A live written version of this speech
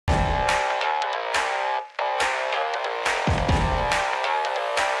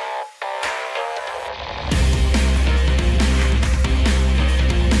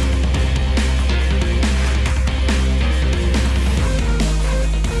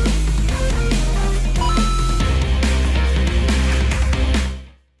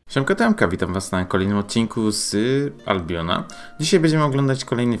Siemka, witam was na kolejnym odcinku z Albiona. Dzisiaj będziemy oglądać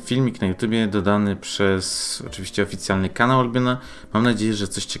kolejny filmik na YouTubie dodany przez oczywiście oficjalny kanał Albiona. Mam nadzieję, że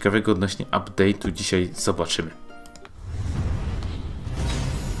coś ciekawego odnośnie update'u dzisiaj zobaczymy.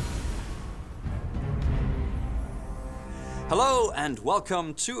 Hello and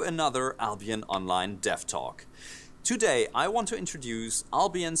welcome to another Albion Online Dev Talk. Today I want to introduce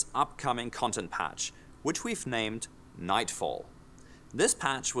Albion's upcoming content patch, which we've named Nightfall. This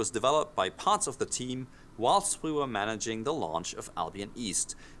patch was developed by parts of the team whilst we were managing the launch of Albion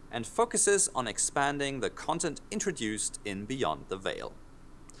East and focuses on expanding the content introduced in Beyond the Veil.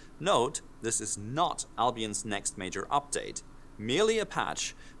 Note, this is not Albion's next major update, merely a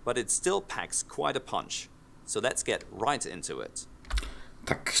patch, but it still packs quite a punch. So let's get right into it.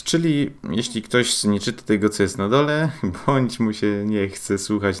 Tak, czyli jeśli ktoś nie czyta tego, co jest na dole, bądź mu się nie chce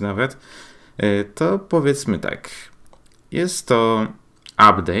słuchać nawet, to powiedzmy tak. Jest to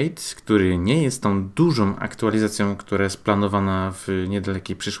update, który nie jest tą dużą aktualizacją, która jest planowana w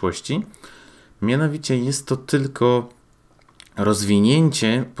niedalekiej przyszłości. Mianowicie jest to tylko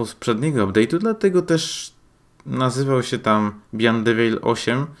rozwinięcie poprzedniego update'u, dlatego też nazywał się tam Beyond the Veil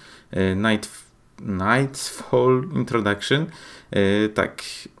 8 Nightfall Introduction. Tak,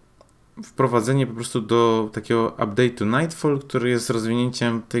 wprowadzenie po prostu do takiego update'u Nightfall, który jest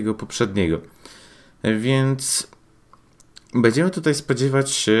rozwinięciem tego poprzedniego. Więc będziemy tutaj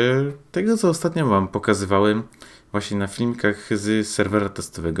spodziewać się tego, co ostatnio wam pokazywałem właśnie na filmikach z serwera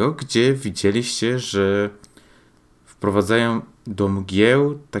testowego, gdzie widzieliście, że wprowadzają do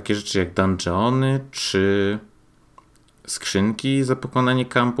mgieł takie rzeczy jak dungeony, czy skrzynki za pokonanie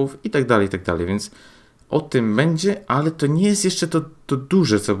kampów i tak dalej, więc o tym będzie, ale to nie jest jeszcze to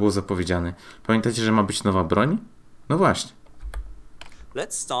duże, co było zapowiedziane. Pamiętacie, że ma być nowa broń? No właśnie.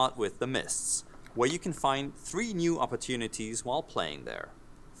 Let's start with the mists, where you can find 3 new opportunities while playing there.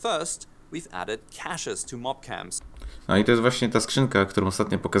 First, we've added caches to mob camps. No i to jest właśnie ta skrzynka, którą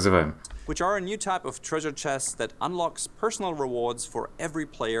ostatnio pokazywałem. Which are a new type of treasure chest that unlocks personal rewards for every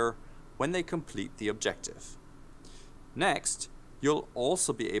player when they complete the objective. Next, you'll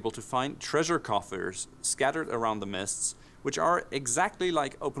also be able to find treasure coffers scattered around the mists, which are exactly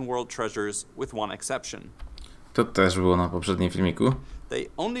like open world treasures with one exception. To też było na poprzednim filmiku. They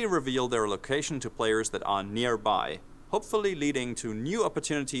only reveal their location to players that are nearby, hopefully leading to new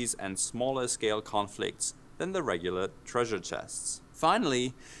opportunities and smaller scale conflicts than the regular treasure chests.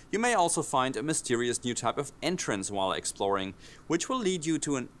 Finally, you may also find a mysterious new type of entrance while exploring, which will lead you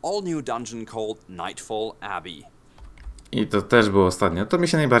to an all-new dungeon called Nightfall Abbey. I to też było ostatnio. To mi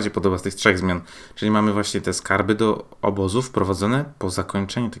się najbardziej podoba z tych 3 zmian. Czyli mamy właśnie te skarby do obozów wprowadzone. Po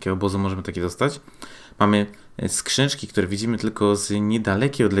zakończeniu takiego obozu możemy takie dostać. Mamy skrzynki, które widzimy tylko z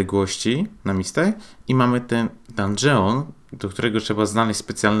niedalekiej odległości na mistach. I mamy ten dungeon, do którego trzeba znaleźć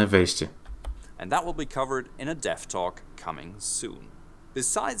specjalne wejście. And that will be covered in a dev talk coming soon.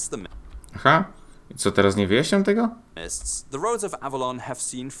 Besides the Aha. I co, teraz nie wyjaśniam tego? mists, the roads of Avalon have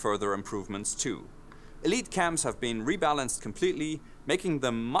seen further improvements too. Elite camps have been rebalanced completely, making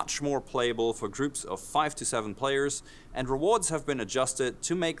them much more playable for groups of 5 to 7 players, and rewards have been adjusted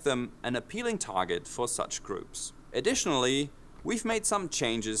to make them an appealing target for such groups. Additionally, we've made some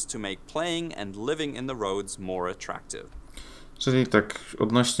changes to make playing and living in the roads more attractive. Czyli tak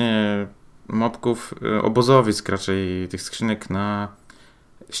odnośnie mobków, obozowisk raczej tych skrzynek na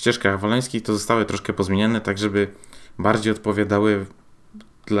ścieżkach avalońskich to zostały troszkę pozmieniane, tak żeby bardziej odpowiadały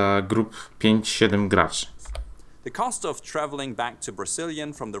dla grup 5-7 graczy. The cost of traveling back to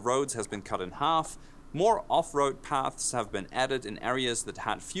Brazilian from the roads has been cut in half, more off-road paths have been added in areas that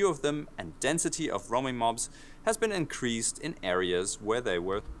had few of them, and density of roaming mobs has been increased in areas where they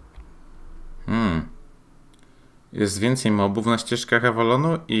were. Jest więcej mobów na ścieżkach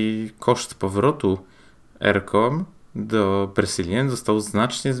Avalonu i koszt powrotu eRCom do Brazilian został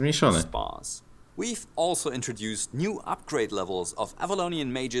znacznie zmniejszony. Sparse. We've also introduced new upgrade levels of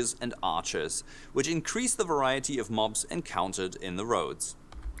Avalonian mages and archers, which increase the variety of mobs encountered in the roads.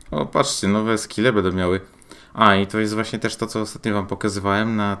 O, patrzcie, nowe skille będą miały. A, i to jest właśnie też to, co ostatnio wam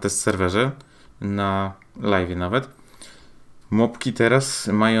pokazywałem na test serwerze, na live nawet. Mobki teraz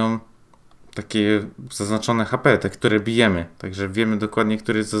mają takie zaznaczone HP, te, które bijemy. Także wiemy dokładnie,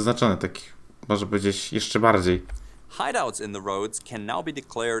 który jest zaznaczony, tak może powiedzieć jeszcze bardziej. Hideouts in the roads can now be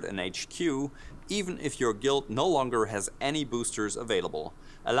declared in HQ, even if your guild no longer has any boosters available,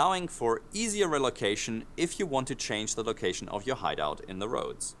 allowing for easier relocation if you want to change the location of your hideout in the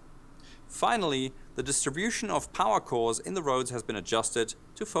roads. Finally, the distribution of power cores in the roads has been adjusted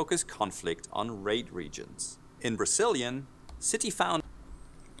to focus conflict on raid regions. In Brazilian, city found...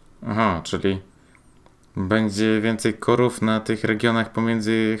 Aha, czyli Będzie więcej korów na tych regionach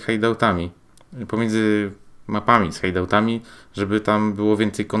pomiędzy hideoutami. Pomiędzy mapami z hideoutami, żeby tam było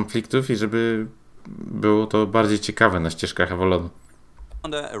więcej konfliktów i żeby było to bardziej ciekawe na ścieżkach Avalonu.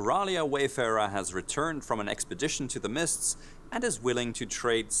 Auralia Wayfarer has returned from an expedition to the Mists and is willing to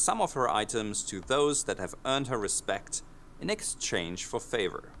trade some of her items to those that have earned her respect in exchange for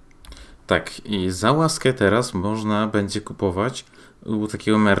favor. Tak, i za łaskę teraz można będzie kupować u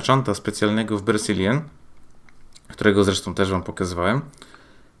takiego merchanta specjalnego w Brazilian, którego zresztą też wam pokazywałem,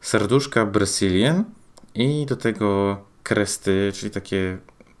 serduszka Brazilian i do tego kresty, czyli takie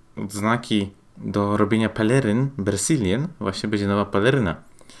odznaki do robienia peleryn Brazilian, właśnie będzie nowa peleryna.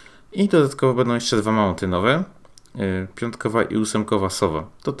 I dodatkowo będą jeszcze dwa mounty nowe, 5 i 8 sowa.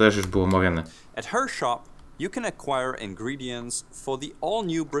 To też już było omawiane. At her shop, you can acquire ingredients for the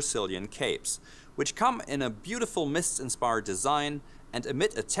all-new Brazilian capes, which come in a beautiful mist-inspired design and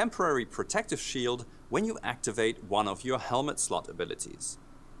emit a temporary protective shield when you activate one of your helmet slot abilities.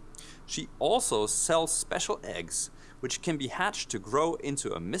 She also sells special eggs, which can be hatched to grow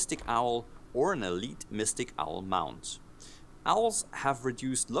into a mystic owl or an elite mystic owl mount. Owls have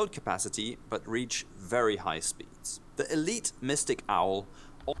reduced load capacity, but reach very high speeds. The elite mystic owl...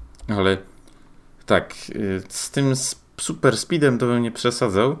 Ale tak, z tym super speedem to bym nie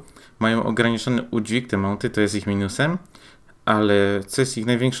przesadzał. Mają ograniczony udźwig, te mounty, to jest ich minusem. Ale co jest ich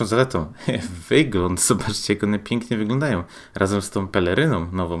największą zaletą? Wygląd, zobaczcie jak one pięknie wyglądają. Razem z tą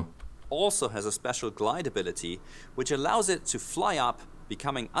peleryną nową. Also has a special glide ability, which allows it to fly up,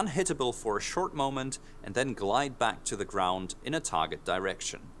 becoming unhittable for a short moment and then glide back to the ground in a target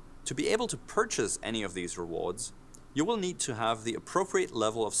direction. To be able to purchase any of these rewards, you will need to have the appropriate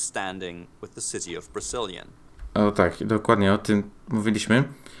level of standing with the city of Brazilian. O tak, dokładnie o tym mówiliśmy.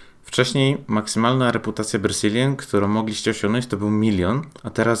 Wcześniej maksymalna reputacja Brazilian, którą mogliście osiągnąć, to był 1 000 000, a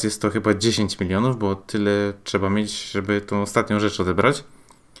teraz jest to chyba 10 milionów, bo tyle trzeba mieć, żeby tą ostatnią rzecz odebrać.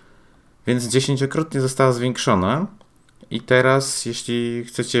 Więc 10-krotnie została zwiększona i teraz jeśli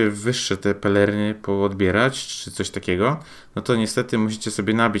chcecie wyższe te peleryny poodbierać, czy coś takiego, no to niestety musicie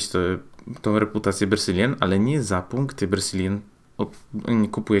sobie nabić tą reputację Brazilian, ale nie za punkty Brazilian nie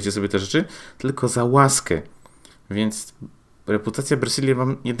kupujecie sobie te rzeczy, tylko za łaskę. Więc reputacja Brazilian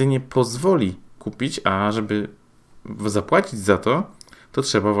wam jedynie pozwoli kupić, a żeby zapłacić za to, to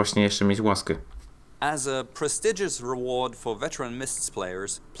trzeba właśnie jeszcze mieć łaskę. As a prestigious reward for veteran Mists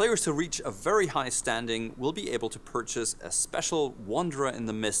players, players who reach a very high standing will be able to purchase a special Wanderer in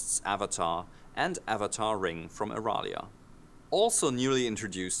the Mists avatar and avatar ring from Auralia. Also newly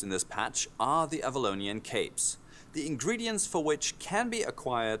introduced in this patch are the Avalonian capes, the ingredients for which can be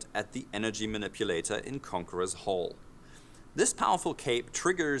acquired at the energy manipulator in Conqueror's Hall. This powerful cape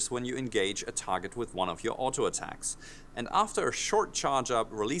triggers when you engage a target with one of your auto attacks, and after a short charge up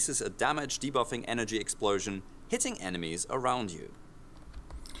releases a damage debuffing energy explosion, hitting enemies around you.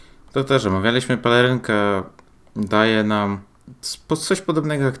 To też omawialiśmy, pelerynka daje nam coś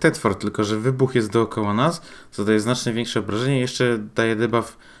podobnego jak Tetford, tylko że wybuch jest dookoła nas, co daje znacznie większe obrażenie i jeszcze daje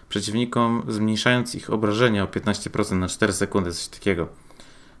debuff przeciwnikom, zmniejszając ich obrażenia o 15% na 4 sekundy, coś takiego.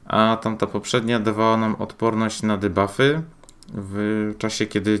 A tamta poprzednia dawała nam odporność na debuffy w czasie,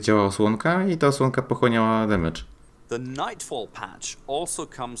 kiedy działa osłonka i ta osłonka pochłaniała damage. The Nightfall patch also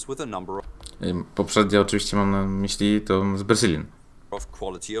comes with a number Poprzednia oczywiście mam na myśli to z Brazilian. of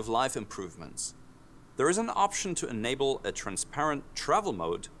quality of life improvements. There is an option to enable a transparent travel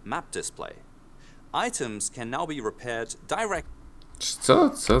mode map display. Items can now be repaired direct.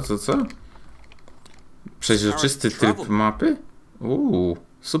 Co? Przeźroczysty tryb mapy?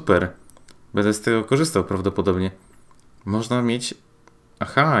 Super. Będę z tego korzystał prawdopodobnie. Można mieć...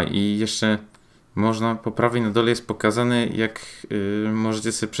 Aha, i jeszcze można po prawej na dole jest pokazane, jak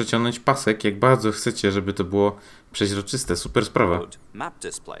możecie sobie przeciągnąć pasek, jak bardzo chcecie, żeby to było przeźroczyste. Super sprawa. Map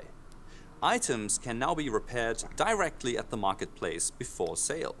display. Items can now be repaired directly at the marketplace before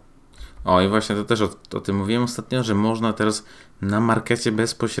sale. O i właśnie to też o tym mówiłem ostatnio, że można teraz na markecie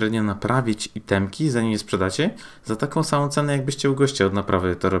bezpośrednio naprawić itemki, zanim je sprzedacie, za taką samą cenę, jakbyście u gościa od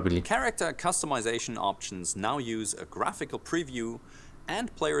naprawy to robili. Character customization options now use a graphical preview,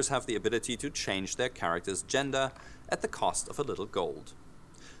 and players have the ability to change their character's gender at the cost of a little gold.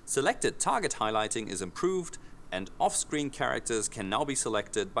 Selected target highlighting is improved, and off-screen characters can now be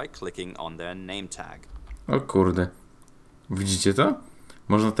selected by clicking on their name tag. O kurde. Widzicie to?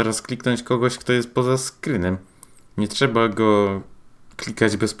 Można teraz kliknąć kogoś, kto jest poza screenem. Nie trzeba go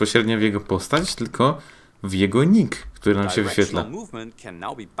klikać bezpośrednio w jego postać, tylko w jego nick, który nam się wyświetla. Movement can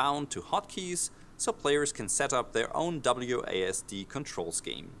now be bound to hotkeys, so players can set up their own WASD control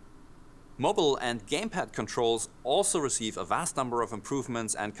scheme. Mobile and gamepad controls also receive a vast number of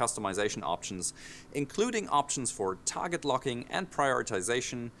improvements and customization options, including options for target locking and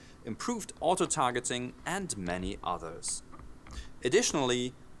prioritization, improved auto-targeting, and many others.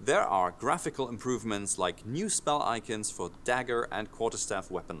 Additionally, there are graphical improvements like new spell icons for dagger and quarterstaff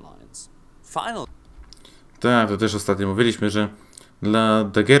weapon lines. Finally, tak, to też ostatnio mówiliśmy, że dla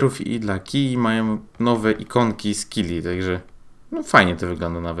daggerów i dla kij mają nowe ikonki skilli, także no fajnie to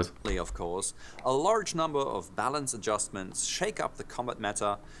wygląda nawet. of course, a large number of balance adjustments shake up the combat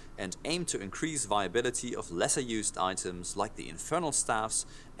meta and aim to increase viability of lesser used items like the infernal staffs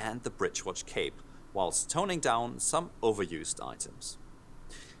and the Bridgewatch cape, whilst toning down some overused items.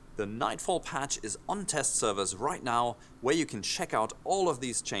 The Nightfall patch is on test servers right now, where you can check out all of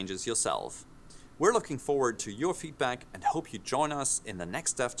these changes yourself. We're looking forward to your feedback and hope you join us in the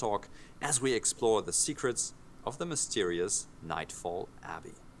next Dev Talk as we explore the secrets of the mysterious Nightfall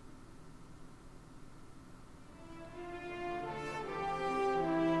Abbey.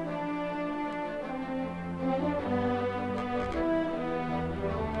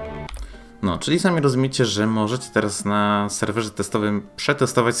 No, czyli sami rozumiecie, że możecie teraz na serwerze testowym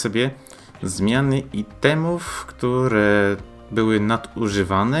przetestować sobie zmiany itemów, które były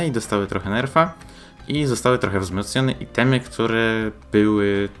nadużywane i dostały trochę nerfa, i zostały trochę wzmocnione itemy, które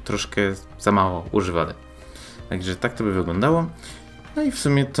były troszkę za mało używane. Także tak to by wyglądało. No i w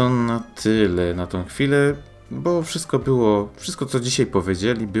sumie to na tyle na tą chwilę, bo wszystko co dzisiaj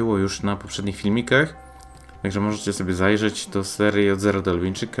powiedzieli było już na poprzednich filmikach. Także możecie sobie zajrzeć do serii od 0 do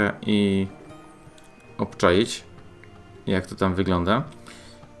Albiończyka i obczaić, jak to tam wygląda.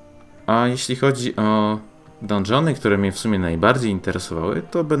 A jeśli chodzi o dungeony, które mnie w sumie najbardziej interesowały,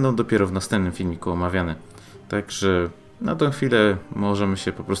 to będą dopiero w następnym filmiku omawiane. Także na tą chwilę możemy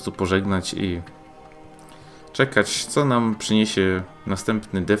się po prostu pożegnać i czekać, co nam przyniesie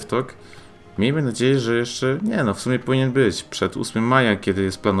następny Dev Talk. Miejmy nadzieję, że jeszcze, w sumie powinien być przed 8 maja, kiedy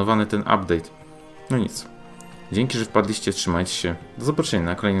jest planowany ten update. No nic. Dzięki, że wpadliście, trzymajcie się. Do zobaczenia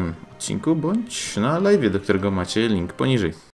na kolejnym odcinku, bądź na live'ie, do którego macie link poniżej.